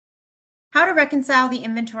How to reconcile the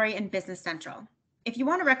inventory in Business Central. If you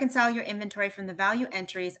want to reconcile your inventory from the value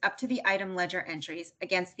entries up to the item ledger entries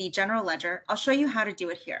against the general ledger, I'll show you how to do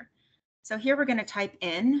it here. So here we're going to type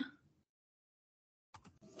in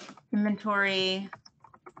inventory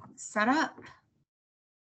setup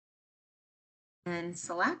and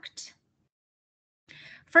select.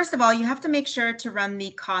 First of all, you have to make sure to run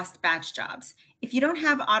the cost batch jobs. If you don't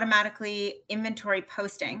have automatically inventory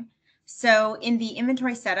posting, so in the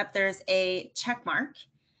inventory setup, there's a check mark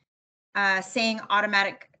saying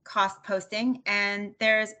automatic cost posting, and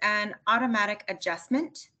there's an automatic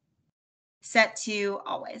adjustment set to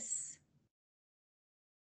always.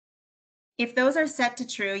 If those are set to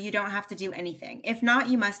true, you don't have to do anything. If not,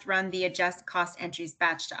 you must run the adjust cost entries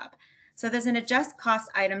batch job. So there's an adjust cost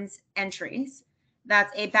items entries.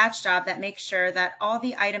 That's a batch job that makes sure that all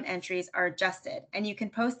the item entries are adjusted, and you can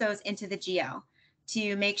post those into the GL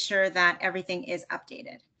to make sure that everything is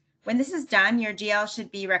updated. When this is done, your GL should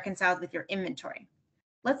be reconciled with your inventory.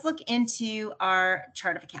 Let's look into our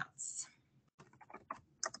chart of accounts.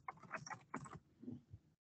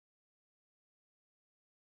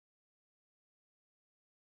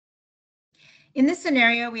 In this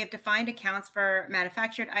scenario, we have defined accounts for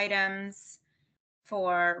manufactured items,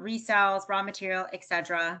 for resells, raw material,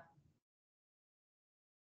 etc.,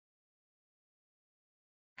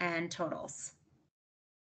 and totals.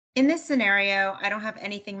 In this scenario, I don't have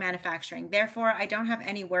anything manufacturing. Therefore, I don't have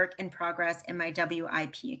any work in progress in my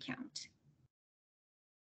WIP account.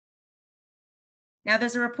 Now,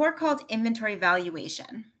 there's a report called inventory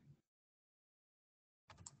valuation.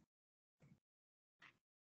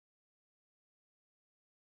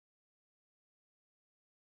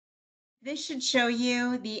 This should show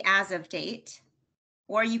you the as of date,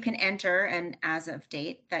 or you can enter an as of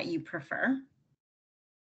date that you prefer.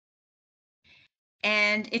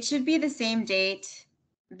 And it should be the same date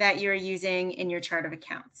that you're using in your chart of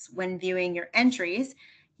accounts. When viewing your entries,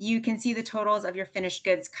 you can see the totals of your finished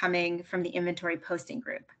goods coming from the inventory posting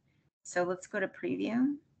group. So let's go to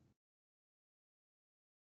preview.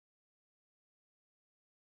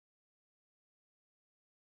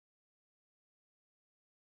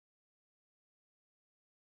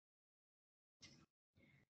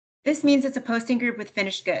 This means it's a posting group with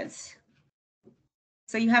finished goods.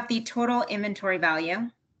 So you have the total inventory value.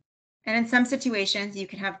 And in some situations, you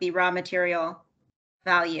can have the raw material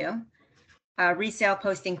value, a resale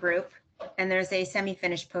posting group, and there's a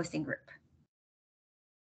semi-finished posting group.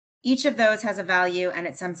 Each of those has a value and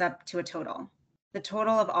it sums up to a total. The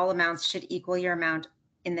total of all amounts should equal your amount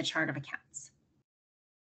in the chart of accounts.